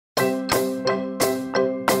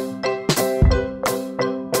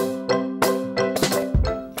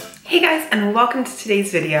guys, and welcome to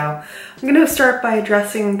today's video. I'm going to start by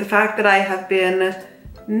addressing the fact that I have been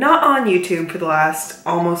not on YouTube for the last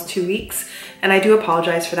almost 2 weeks, and I do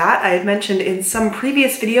apologize for that. I had mentioned in some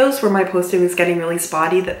previous videos where my posting was getting really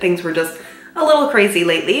spotty that things were just a little crazy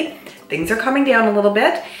lately. Things are coming down a little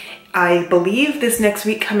bit. I believe this next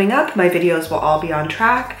week coming up, my videos will all be on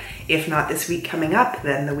track. If not this week coming up,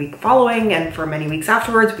 then the week following, and for many weeks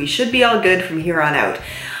afterwards, we should be all good from here on out.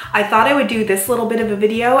 I thought I would do this little bit of a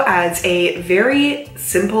video as a very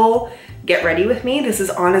simple get ready with me. This is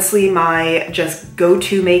honestly my just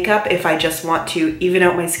go-to makeup if I just want to even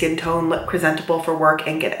out my skin tone, look presentable for work,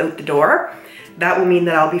 and get out the door. That will mean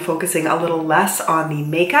that I'll be focusing a little less on the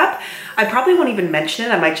makeup. I probably won't even mention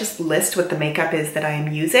it. I might just list what the makeup is that I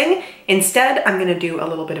am using. Instead, I'm gonna do a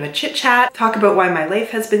little bit of a chit chat, talk about why my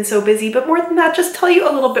life has been so busy, but more than that, just tell you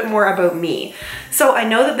a little bit more about me. So I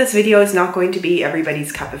know that this video is not going to be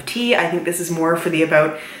everybody's cup of tea. I think this is more for the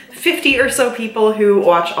about 50 or so people who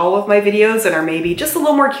watch all of my videos and are maybe just a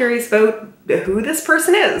little more curious about who this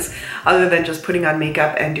person is, other than just putting on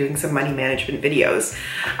makeup and doing some money management videos.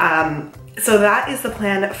 So that is the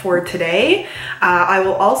plan for today. I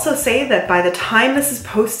will also say that by the time this is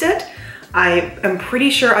posted, I am pretty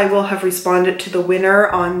sure I will have responded to the winner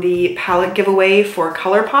on the palette giveaway for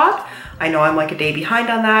ColourPop. I know I'm like a day behind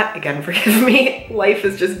on that. Again, forgive me. Life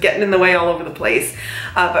is just getting in the way all over the place.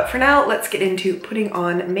 But for now, let's get into putting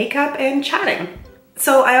on makeup and chatting.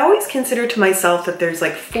 So I always consider to myself that there's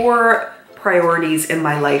like 4 priorities in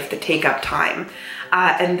my life that take up time.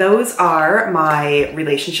 And those are my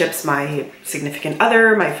relationships, my significant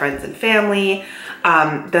other, my friends and family.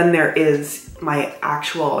 Then there is my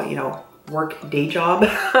actual, work day job.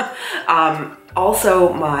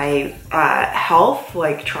 Also my health,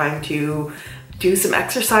 like trying to do some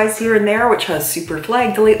exercise here and there, which has super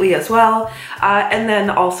flagged lately as well. And then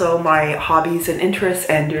also my hobbies and interests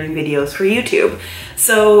and doing videos for YouTube.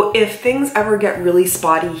 So if things ever get really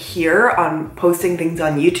spotty here on posting things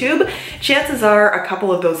on YouTube, chances are a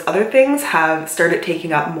couple of those other things have started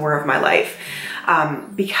taking up more of my life.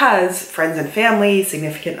 Because friends and family,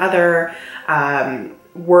 significant other,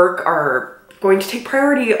 work are going to take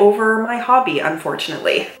priority over my hobby,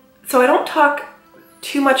 unfortunately. So I don't talk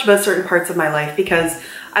too much about certain parts of my life because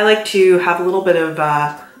I like to have a little bit of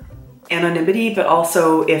anonymity, but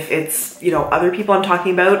also if it's, other people I'm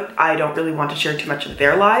talking about, I don't really want to share too much of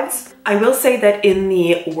their lives. I will say that in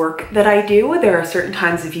the work that I do, there are certain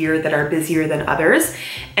times of year that are busier than others.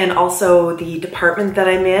 And also the department that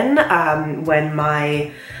I'm in, when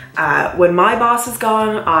my boss is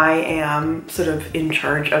gone, I am sort of in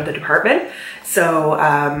charge of the department.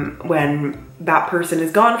 So when that person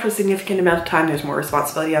is gone for a significant amount of time, there's more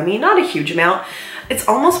responsibility on me. Not a huge amount. It's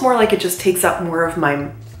almost more like it just takes up more of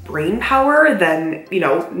my brain power than,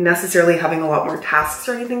 necessarily having a lot more tasks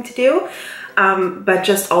or anything to do. But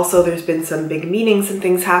just also there's been some big meetings and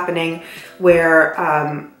things happening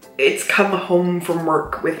where it's come home from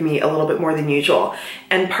work with me a little bit more than usual.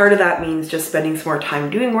 And part of that means just spending some more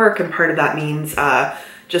time doing work, and part of that means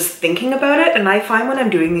just thinking about it. And I find when I'm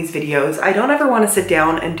doing these videos, I don't ever want to sit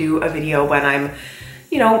down and do a video when I'm,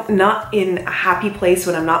 not in a happy place,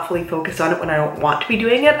 when I'm not fully focused on it, when I don't want to be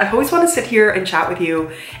doing it. I always want to sit here and chat with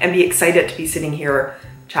you and be excited to be sitting here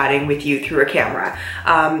chatting with you through a camera.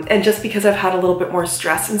 And just because I've had a little bit more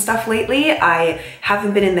stress and stuff lately, I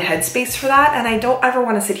haven't been in the headspace for that, and I don't ever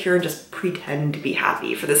want to sit here and just pretend to be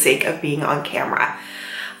happy for the sake of being on camera.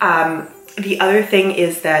 The other thing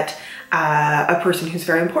is that a person who's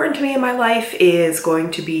very important to me in my life is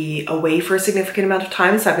going to be away for a significant amount of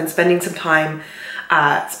time, so I've been spending some time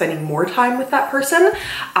spending more time with that person.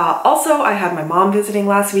 Also, I had my mom visiting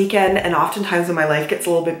last weekend, and oftentimes when my life gets a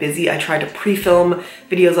little bit busy, I try to pre-film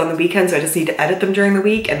videos on the weekend, so I just need to edit them during the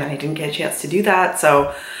week, and then I didn't get a chance to do that.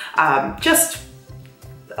 So just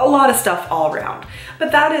a lot of stuff all around.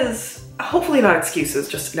 But that is hopefully not excuses,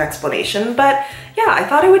 just an explanation. But yeah, I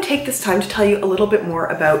thought I would take this time to tell you a little bit more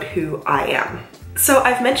about who I am. So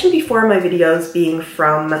I've mentioned before in my videos being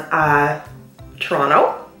from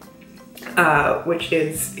Toronto, which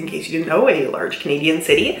is, in case you didn't know, a large Canadian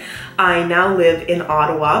city. I now live in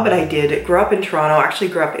Ottawa, but I did grow up in Toronto. I actually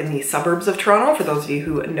grew up in the suburbs of Toronto. For those of you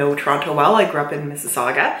who know Toronto well, I grew up in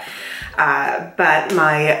Mississauga. But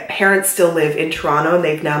my parents still live in Toronto, and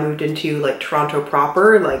they've now moved into like Toronto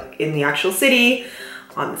proper, like in the actual city,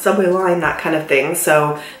 on the subway line, that kind of thing.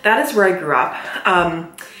 So that is where I grew up.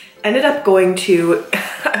 Ended up going to,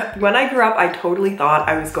 when I grew up, I totally thought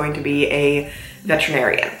I was going to be a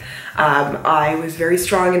veterinarian. I was very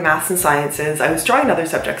strong in maths and sciences. I was strong in other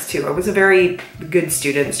subjects too. I was a very good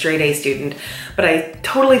student, straight A student, but I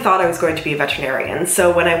totally thought I was going to be a veterinarian.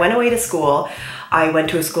 So when I went away to school, I went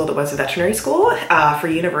to a school that was a veterinary school for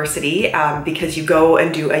university because you go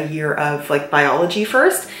and do a year of like biology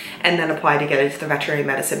first and then apply to get into the veterinary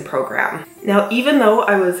medicine program. Now, even though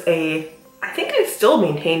I think I still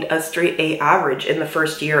maintained a straight A average in the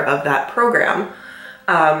first year of that program,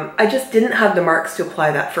 I just didn't have the marks to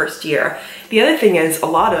apply that first year. The other thing is a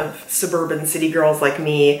lot of suburban city girls like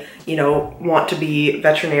me, you know, want to be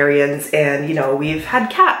veterinarians, and, you know, we've had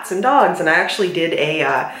cats and dogs, and I actually did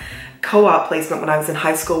a co-op placement when I was in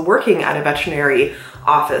high school working at a veterinary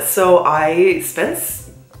office. So I spent,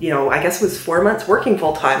 you know, I guess it was 4 months working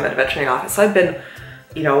full-time at a veterinary office. So I've been,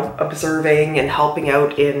 you know, observing and helping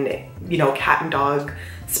out in, you know, cat and dog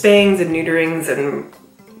spayings and neuterings and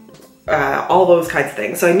all those kinds of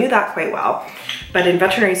things. So I knew that quite well. But in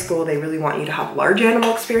veterinary school, they really want you to have large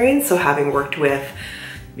animal experience. So having worked with,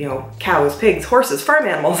 you know, cows, pigs, horses, farm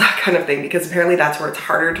animals, that kind of thing, because apparently that's where it's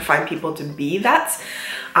harder to find people to be vets.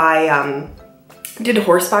 I did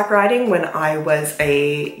horseback riding when I was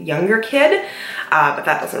a younger kid, but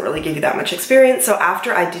that doesn't really give you that much experience. So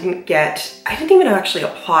after I didn't even actually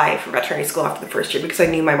apply for veterinary school after the first year because I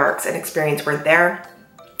knew my marks and experience weren't there.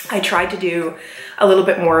 I tried to do a little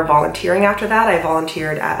bit more volunteering after that. I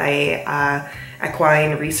volunteered at a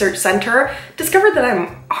equine research center, discovered that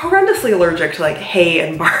I'm horrendously allergic to like hay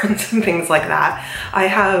and barns and things like that. I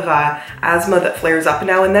have asthma that flares up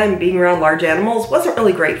now and then. Being around large animals wasn't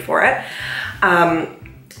really great for it.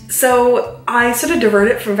 So I sort of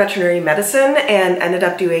diverted from veterinary medicine and ended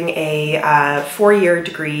up doing a 4-year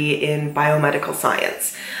degree in biomedical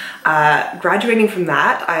science. Graduating from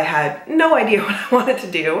that, I had no idea what I wanted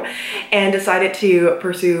to do and decided to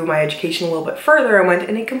pursue my education a little bit further. I went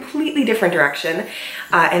in a completely different direction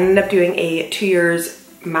and ended up doing a 2 years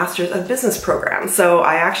Master's of Business program. So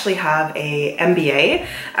I actually have a MBA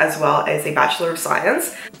as well as a Bachelor of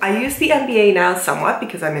Science. I use the MBA now somewhat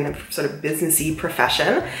because I'm in a sort of businessy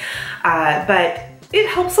profession, but it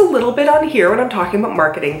helps a little bit on here when I'm talking about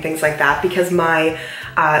marketing, things like that, because my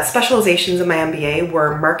specializations in my MBA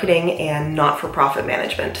were marketing and not-for-profit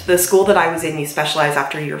management. The school that I was in, you specialize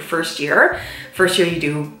after your first year. First year you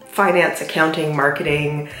do finance, accounting,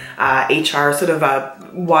 marketing, HR, sort of a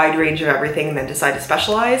wide range of everything, and then decide to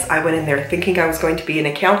specialize. I went in there thinking I was going to be an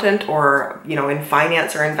accountant or, you know, in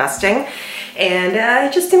finance or investing, and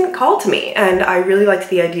it just didn't call to me. And I really liked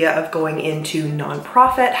the idea of going into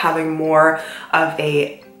nonprofit, having more of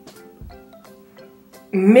a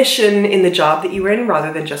mission in the job that you were in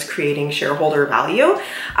rather than just creating shareholder value.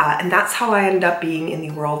 And that's how I ended up being in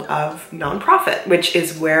the world of nonprofit, which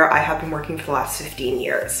is where I have been working for the last 15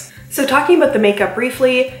 years. So talking about the makeup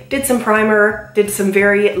briefly, did some primer, did some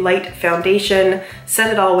very light foundation,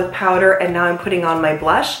 set it all with powder, and now I'm putting on my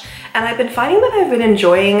blush. And I've been finding that I've been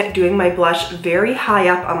enjoying doing my blush very high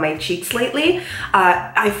up on my cheeks lately.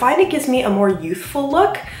 I find it gives me a more youthful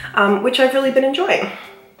look, which I've really been enjoying.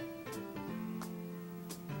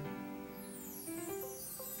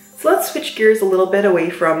 So let's switch gears a little bit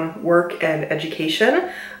away from work and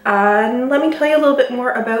education, and let me tell you a little bit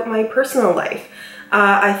more about my personal life.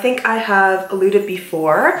 I think I have alluded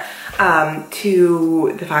before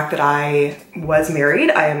to the fact that I was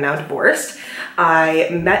married. I am now divorced. I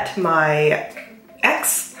met my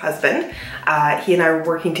ex-husband. He and I were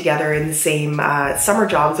working together in the same summer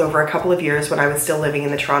jobs over a couple of years when I was still living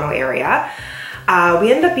in the Toronto area.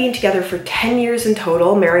 We ended up being together for 10 years in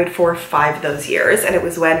total, married for 5 of those years, and it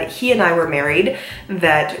was when he and I were married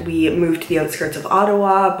that we moved to the outskirts of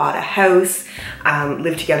Ottawa, bought a house,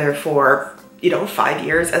 lived together for, you know, 5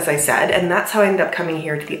 years, as I said, and that's how I ended up coming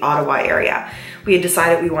here to the Ottawa area. We had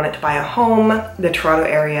decided we wanted to buy a home. The Toronto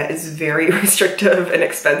area is very restrictive and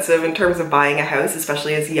expensive in terms of buying a house,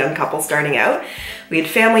 especially as a young couple starting out. We had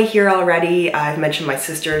family here already. I've mentioned my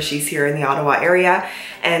sister, she's here in the Ottawa area.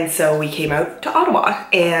 And so we came out to Ottawa,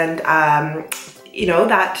 and you know,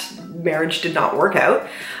 that marriage did not work out.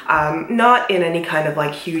 Not in any kind of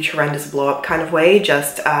like huge horrendous blow up kind of way,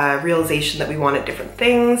 just realization that we wanted different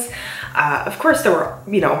things. Of course there were,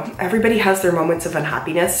 you know, everybody has their moments of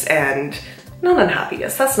unhappiness, and not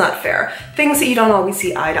unhappiness, that's not fair. Things that you don't always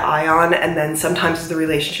see eye to eye on, and then sometimes as the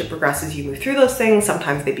relationship progresses you move through those things,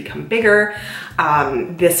 sometimes they become bigger.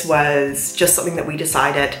 This was just something that we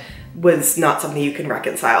decided was not something you can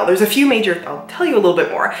reconcile. There's a few major, I'll tell you a little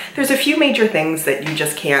bit more, there's a few major things that you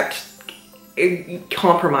just can't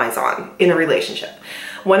compromise on in a relationship.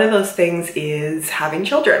 One of those things is having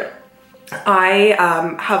children. I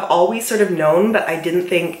have always sort of known, but I didn't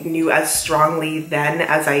think knew as strongly then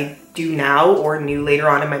as I do now or knew later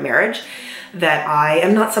on in my marriage, that I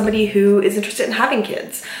am not somebody who is interested in having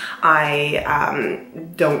kids. I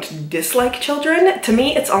don't dislike children. To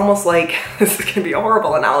me, it's almost like, this is gonna be a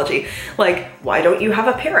horrible analogy, like, why don't you have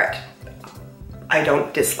a parrot? I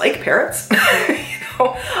don't dislike parrots.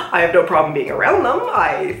 I have no problem being around them.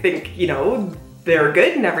 I think, you know, they're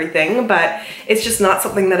good and everything, but it's just not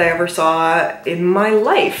something that I ever saw in my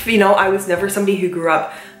life. You know, I was never somebody who grew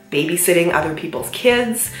up babysitting other people's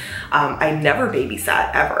kids. I never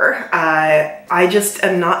babysat ever. I just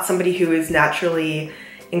am not somebody who is naturally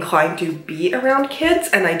inclined to be around kids,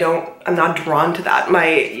 and I'm not drawn to that.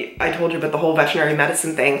 I told you about the whole veterinary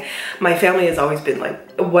medicine thing. My family has always been like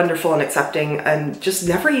wonderful and accepting and just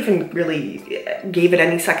never even really gave it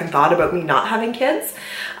any second thought about me not having kids.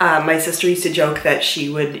 My sister used to joke that she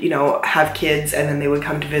would, you know, have kids and then they would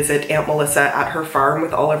come to visit Aunt Melissa at her farm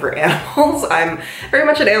with all of her animals. I'm very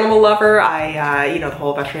much an animal lover. You know, the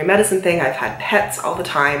whole veterinary medicine thing, I've had pets all the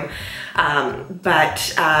time.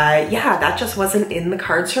 Yeah, that just wasn't in the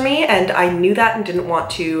cards for me, and I knew that and didn't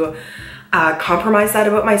want to compromise that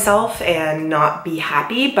about myself and not be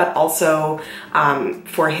happy, but also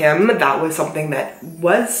for him, that was something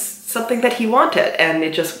that he wanted, and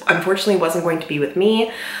it just unfortunately wasn't going to be with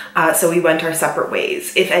me, so we went our separate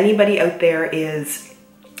ways. If anybody out there is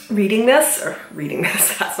reading this,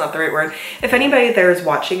 that's not the right word, if anybody out there is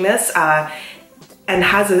watching this,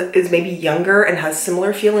 and is maybe younger and has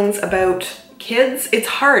similar feelings about kids, it's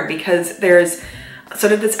hard because there's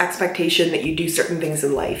sort of this expectation that you do certain things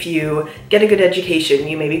in life. You get a good education,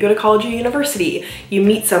 you maybe go to college or university, you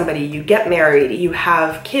meet somebody, you get married, you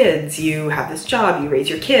have kids, you have this job, you raise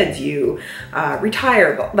your kids, you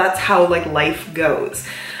retire. That's how like life goes.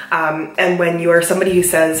 And when you're somebody who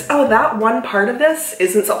says, oh, that one part of this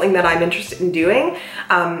isn't something that I'm interested in doing,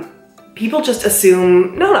 people just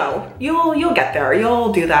assume, no, you'll get there,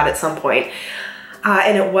 you'll do that at some point.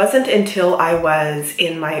 And it wasn't until I was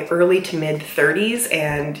in my early to mid 30s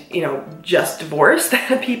and, you know, just divorced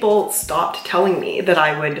that people stopped telling me that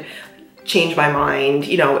I would change my mind,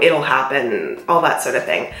 you know, it'll happen, all that sort of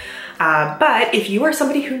thing. But if you are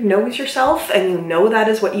somebody who knows yourself and you know that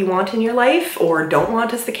is what you want in your life, or don't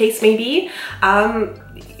want, as the case may be,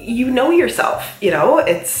 you know yourself, you know,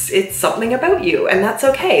 it's something about you, and that's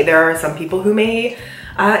okay. There are some people who may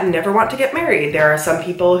never want to get married. There are some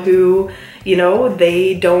people who, you know,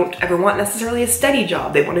 they don't ever want necessarily a steady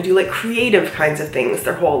job. They want to do like creative kinds of things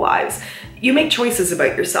their whole lives. You make choices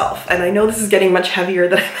about yourself, and I know this is getting much heavier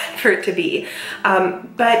than I meant for it to be,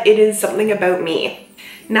 but it is something about me.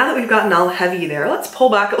 Now that we've gotten all heavy there, let's pull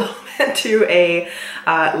back a little bit to a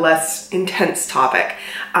less intense topic.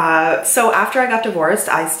 So after I got divorced,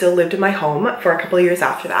 I still lived in my home for a couple of years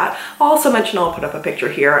after that. I'll also mention, I'll put up a picture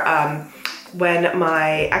here. When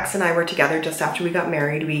my ex and I were together just after we got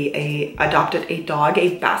married, we adopted a dog,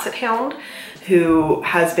 a basset hound, who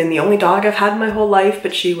has been the only dog I've had in my whole life,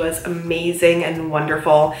 but she was amazing and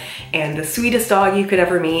wonderful and the sweetest dog you could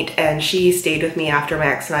ever meet. And she stayed with me after my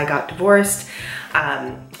ex and I got divorced.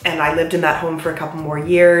 And I lived in that home for a couple more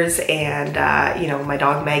years, and you know, my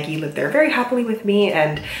dog Maggie lived there very happily with me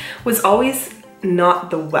and was always not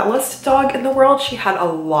the wellest dog in the world. She had a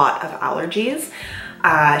lot of allergies.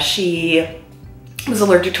 She was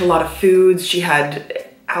allergic to a lot of foods. She had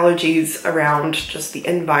allergies around just the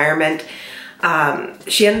environment.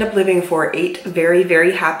 She ended up living for 8 very,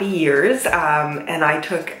 very happy years, and I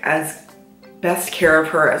took as best care of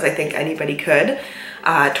her as I think anybody could.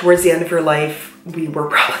 Towards the end of her life, we were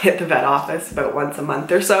probably at the vet office about once a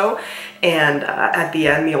month or so, and at the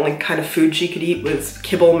end, the only kind of food she could eat was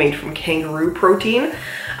kibble made from kangaroo protein,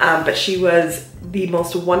 but she was the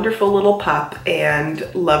most wonderful little pup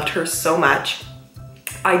and loved her so much.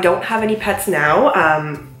 I don't have any pets now.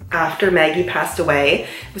 After Maggie passed away,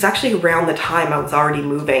 it was actually around the time I was already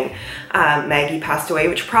moving, Maggie passed away,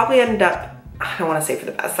 which probably ended up, I don't want to say for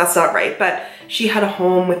the best, that's not right, but she had a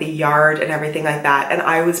home with a yard and everything like that, and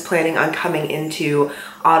I was planning on coming into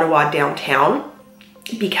Ottawa downtown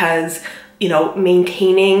because, you know,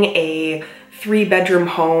 maintaining a 3-bedroom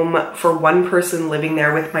home for one person living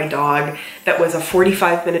there with my dog that was a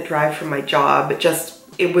 45-minute drive from my job,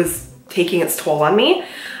 it was taking its toll on me,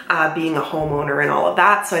 being a homeowner and all of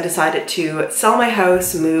that. So I decided to sell my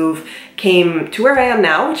house, move, came to where I am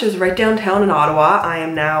now, which is right downtown in Ottawa. I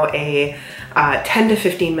am now a 10 to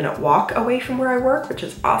 15 minute walk away from where I work, which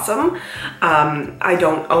is awesome. I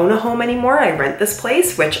don't own a home anymore. I rent this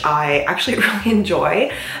place, which I actually really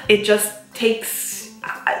enjoy. It just takes,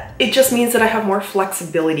 it just means that I have more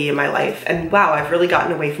flexibility in my life. And wow, I've really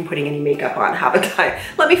gotten away from putting any makeup on, haven't I?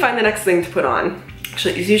 Let me find the next thing to put on.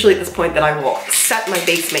 Actually, it's usually at this point that I will set my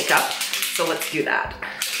base makeup. So let's do that.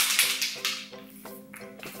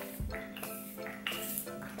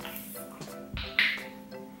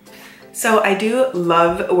 So I do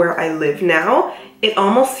love where I live now. It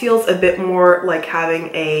almost feels a bit more like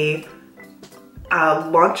having a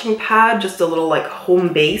launching pad, just a little like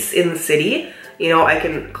home base in the city. You know, I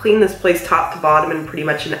can clean this place top to bottom in pretty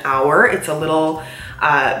much an hour. It's a little,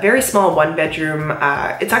 very small 1-bedroom.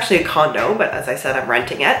 It's actually a condo, but as I said, I'm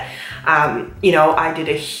renting it. You know, I did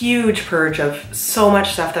a huge purge of so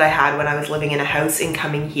much stuff that I had when I was living in a house in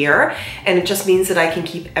coming here. And it just means that I can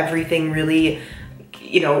keep everything really,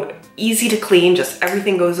 you know, easy to clean. Just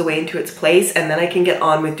everything goes away into its place. And then I can get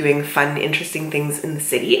on with doing fun, interesting things in the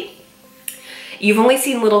city. You've only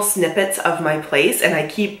seen little snippets of my place, and I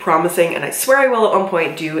keep promising, and I swear I will at one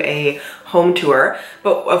point do a home tour,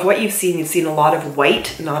 but of what you've seen a lot of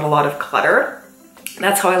white, not a lot of clutter.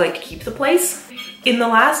 That's how I like to keep the place. In the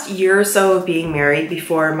last year or so of being married,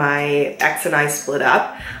 before my ex and I split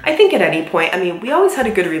up, I think at any point, I mean, we always had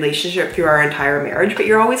a good relationship through our entire marriage, but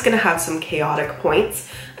you're always gonna have some chaotic points,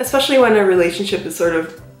 especially when a relationship is sort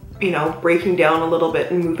of, you know, breaking down a little bit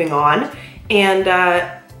and moving on. And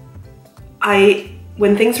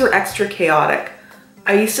when things were extra chaotic,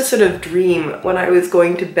 I used to sort of dream when I was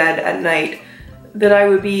going to bed at night that I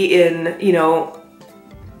would be in, you know,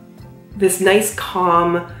 this nice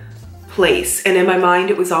calm place. And in my mind,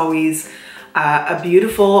 it was always a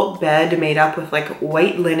beautiful bed made up with like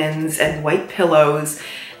white linens and white pillows,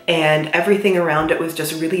 and everything around it was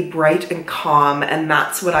just really bright and calm. And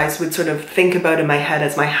that's what I would sort of think about in my head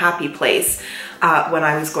as my happy place when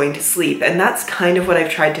I was going to sleep. And that's kind of what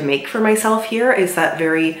I've tried to make for myself here, is that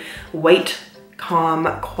very white,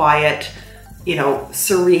 calm, quiet, you know,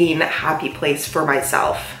 serene, happy place for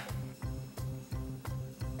myself.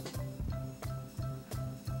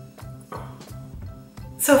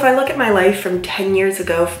 So if I look at my life from 10 years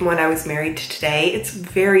ago, from when I was married to today, it's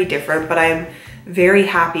very different, but I'm very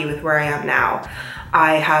happy with where I am now.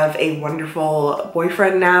 I have a wonderful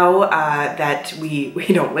boyfriend now that we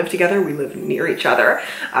don't live together. We live near each other,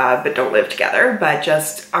 but don't live together, but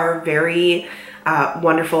just are very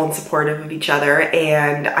wonderful and supportive of each other.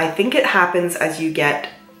 And I think it happens as you get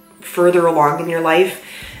further along in your life.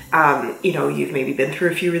 You know, you've maybe been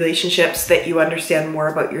through a few relationships that you understand more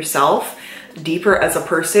about yourself, deeper as a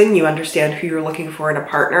person. You understand who you're looking for in a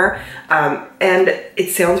partner. And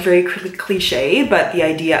it sounds very cliche, but the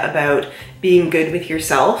idea about being good with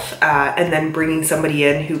yourself and then bringing somebody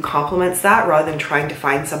in who complements that, rather than trying to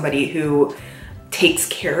find somebody who takes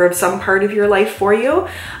care of some part of your life for you.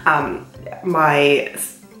 My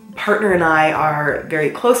partner and I are very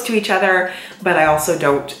close to each other, but I also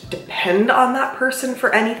don't depend on that person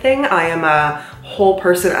for anything. I am a whole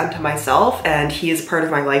person unto myself, and he is part of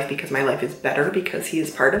my life because my life is better because he is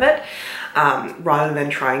part of it, rather than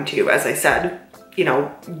trying to, as I said, you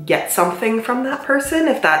know, get something from that person,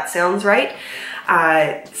 if that sounds right.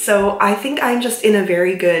 So I think I'm just in a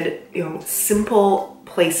very good, you know, simple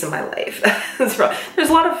place in my life. There's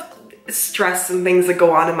a lot of stress and things that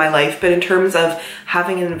go on in my life, but in terms of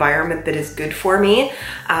having an environment that is good for me,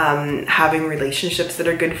 having relationships that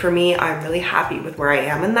are good for me, I'm really happy with where I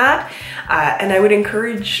am in that. And I would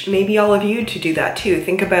encourage maybe all of you to do that too.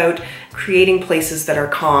 Think about creating places that are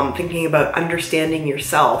calm, thinking about understanding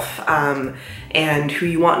yourself and who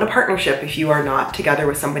you want in a partnership if you are not together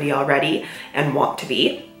with somebody already and want to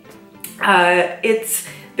be.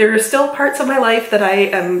 There are still parts of my life that I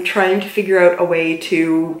am trying to figure out a way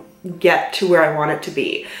to get to where I want it to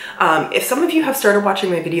be. If some of you have started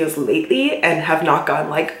watching my videos lately and have not gone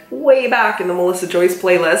like way back in the Melissa Joyce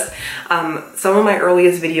playlist, some of my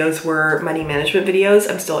earliest videos were money management videos.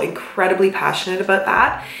 I'm still incredibly passionate about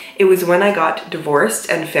that. It was when I got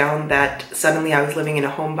divorced and found that suddenly I was living in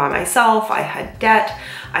a home by myself. I had debt.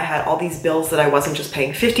 I had all these bills that I wasn't just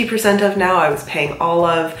paying 50% of now, I was paying all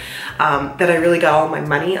of, that I really got all my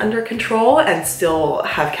money under control, and still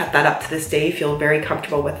have kept that up to this day, feel very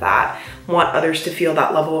comfortable with that. Want others to feel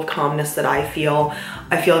that level of calmness that I feel.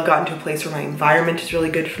 I've gotten to a place where my environment is really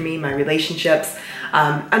good for me, my relationships.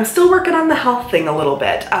 I'm still working on the health thing a little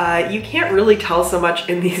bit. You can't really tell so much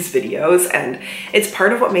in these videos, and it's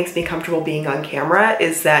part of what makes me comfortable being on camera,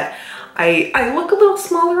 is that I look a little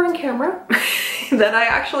smaller on camera than I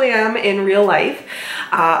actually am in real life.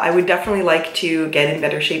 I would definitely like to get in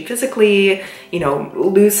better shape physically, you know,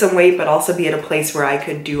 lose some weight, but also be at a place where I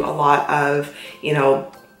could do a lot of, you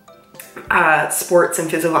know, sports and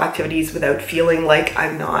physical activities without feeling like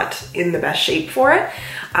I'm not in the best shape for it.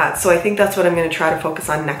 So I think that's what I'm going to try to focus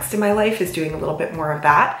on next in my life, is doing a little bit more of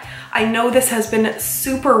that. I know this has been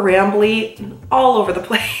super rambly all over the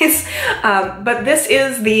place, but this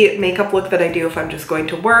is the makeup look that I do if I'm just going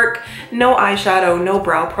to work. No eyeshadow, no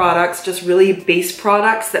brow products, just really base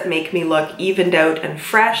products that make me look evened out and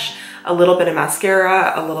fresh. A little bit of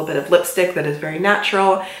mascara, a little bit of lipstick that is very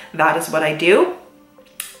natural. That is what I do.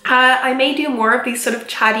 I may do more of these sort of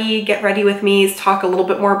chatty, get ready with me's, talk a little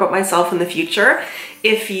bit more about myself in the future.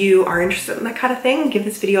 If you are interested in that kind of thing, give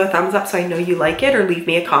this video a thumbs up so I know you like it, or leave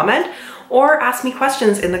me a comment, or ask me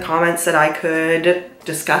questions in the comments that I could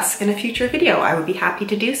discuss in a future video. I would be happy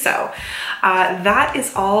to do so. That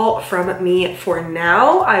is all from me for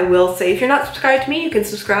now. I will say, if you're not subscribed to me, you can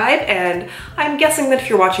subscribe, and I'm guessing that if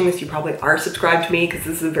you're watching this, you probably are subscribed to me, because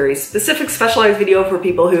this is a very specific, specialized video for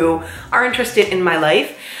people who are interested in my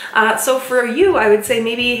life. So for you, I would say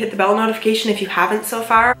maybe hit the bell notification if you haven't so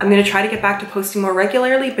far. I'm gonna try to get back to posting more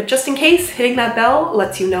regularly, but just in case, hitting that bell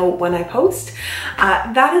lets you know when I post.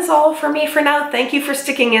 That is all for me for now. Thank you for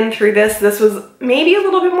sticking in through this. This was maybe a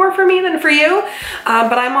little bit more for me than for you,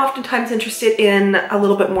 but I'm oftentimes interested in a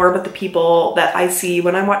little bit more about the people that I see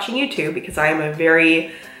when I'm watching YouTube, because I am a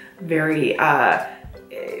very, very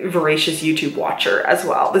voracious YouTube watcher as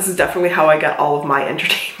well. This is definitely how I get all of my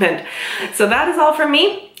entertainment. So that is all from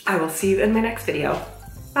me. I will see you in my next video.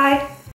 Bye.